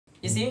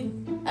You see,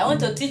 I want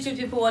to teach you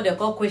people what they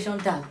call question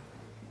tag.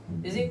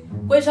 You see,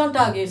 question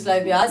tag is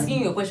like you're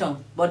asking you a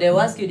question, but they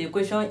will ask you the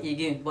question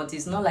again, but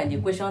it's not like the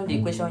question they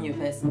question you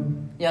first.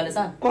 You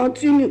understand?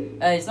 Continue.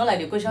 It's not like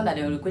the question that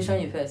they will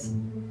question you first.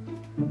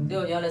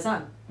 So you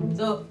understand?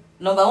 So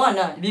number one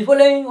now, be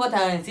following what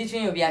I'm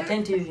teaching you, be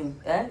attentive.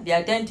 Be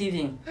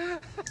attentive.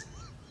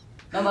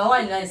 Number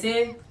one, I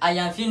say I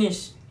am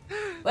finished.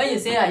 When you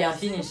say I am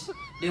finished,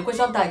 the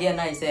question tag here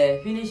now is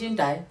finishing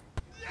time.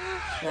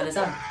 You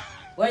understand?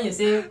 When you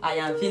say I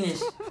am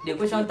finished, the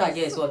question tag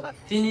here is what?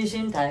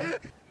 Finishing time.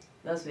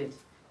 That's it.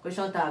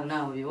 Question tag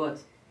now will be what?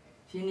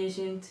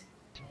 Finishing.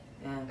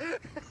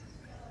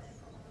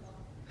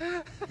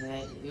 It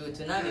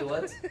will not be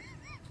what?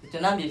 It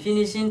will not be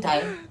finishing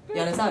time.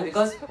 You understand?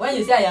 Because when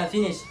you say I am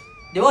finished,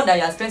 the one that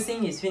you are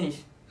stressing is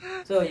finished.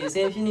 So you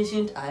say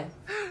finishing time.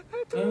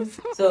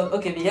 So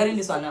okay, be hearing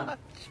this one now.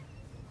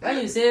 When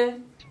you say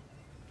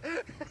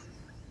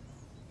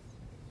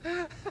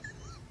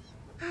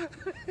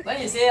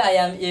I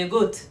am a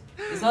goat,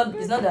 it's not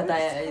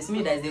that it's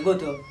me that is the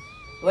goat.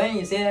 When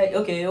you say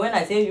when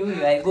I say you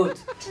are a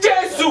goat.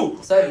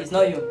 Jesus! Sorry, it's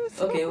not you.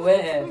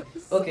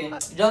 Okay,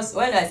 just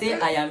when I say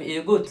I am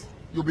a goat.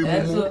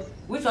 So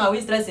which one are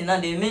we stressing now?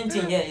 The main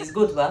thing here is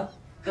goat, ba?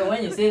 So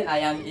when you say I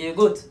am a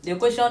goat, the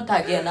question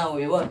tag here now will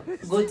be what?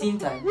 Goating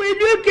time. Will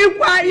you keep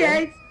quiet?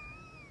 Yeah.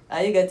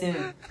 Are you getting me?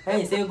 When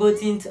you say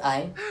goating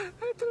time,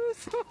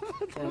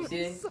 so you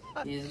say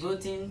is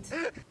goating,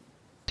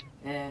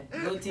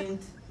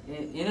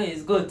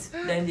 it's goat.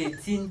 Then the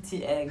tint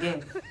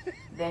again.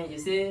 Then you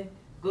say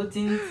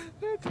goating.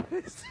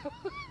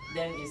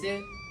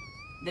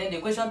 Then the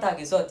question tag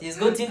is what? Is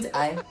goating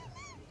I?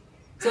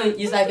 So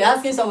it's like you're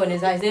asking someone,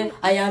 is I say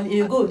I am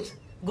a goat.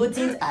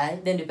 Goating I.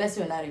 Then the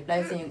person will not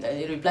reply saying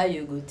reply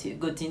you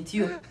goating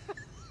you.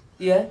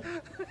 Yeah,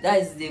 that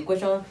is the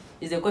question.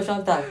 Is the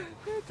question tag.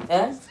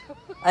 Are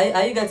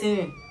you getting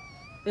me?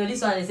 So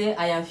this one you say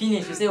I am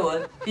finished. You say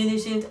what?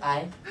 Finishing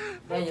I.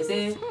 Then you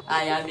say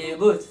I am a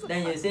goat.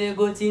 Then you say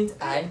goating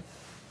I.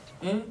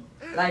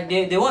 Like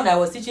the one I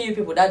was teaching you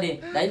people that day.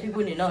 That you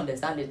people did not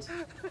understand it.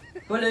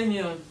 Following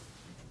me on.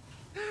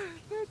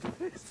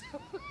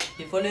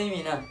 You following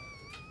me now?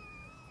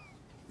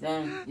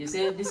 Then you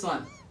say this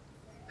one.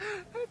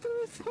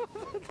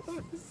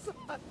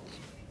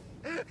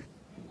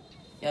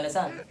 You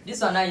understand?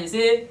 This one now you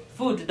say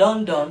food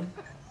done.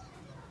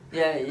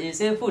 Yeah, you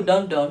say food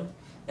done.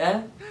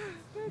 Yeah.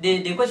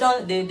 The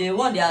question, the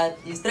one that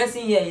is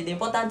stressing here, the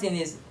important thing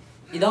is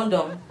it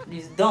done.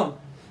 It's done.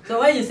 So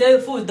when you say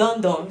food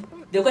done,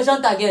 the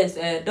question tag is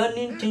done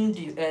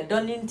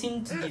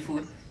the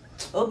food.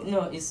 Oh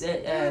no, it's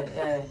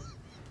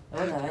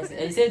what am I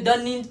saying? You say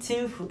done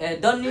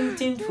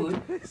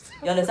food.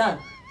 You understand?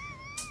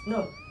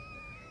 No.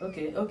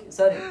 Okay,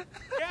 sorry.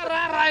 Get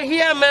right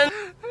here, man.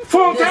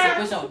 Here's the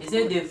question. You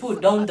say the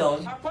food done.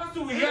 Supposed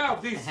to hear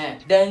of this.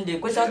 Then the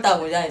question tag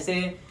will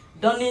say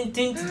done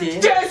today.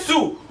 Jesus!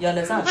 You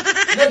understand? You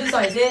know this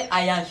one you say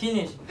I am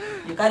finished.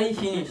 You carry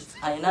finished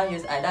and you now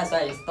use I. That's why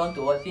it's turned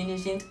to what?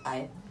 Finishing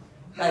I.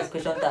 That is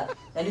question tag.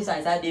 Then this one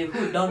is like the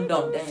food done.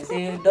 Then you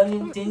say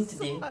done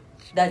today.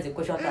 That's the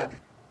question tag.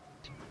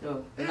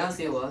 So you now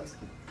say what?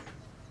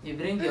 You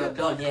bring your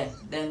done here.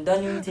 Then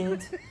done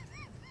tint.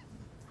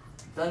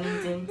 Then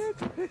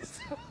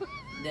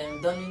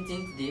done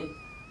today.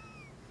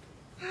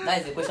 That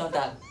is the question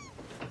tag.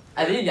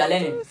 I believe you are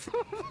learning.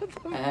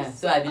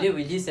 So I believe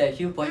with this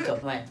few points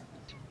of mine,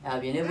 I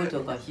have been able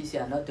to confuse you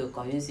and not to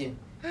convince you.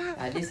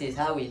 And this is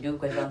how we do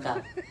question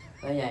tag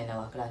when you are in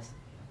our class.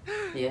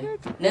 Yeah.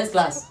 Next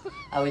class,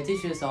 I will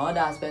teach you some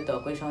other aspect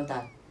of question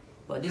tag.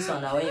 But this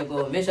one, now when you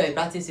go, make sure you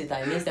practice it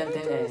and make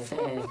sentence.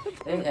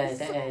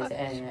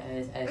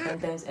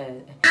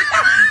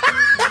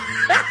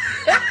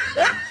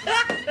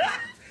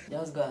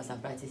 Just go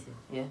and practice it.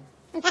 Yeah.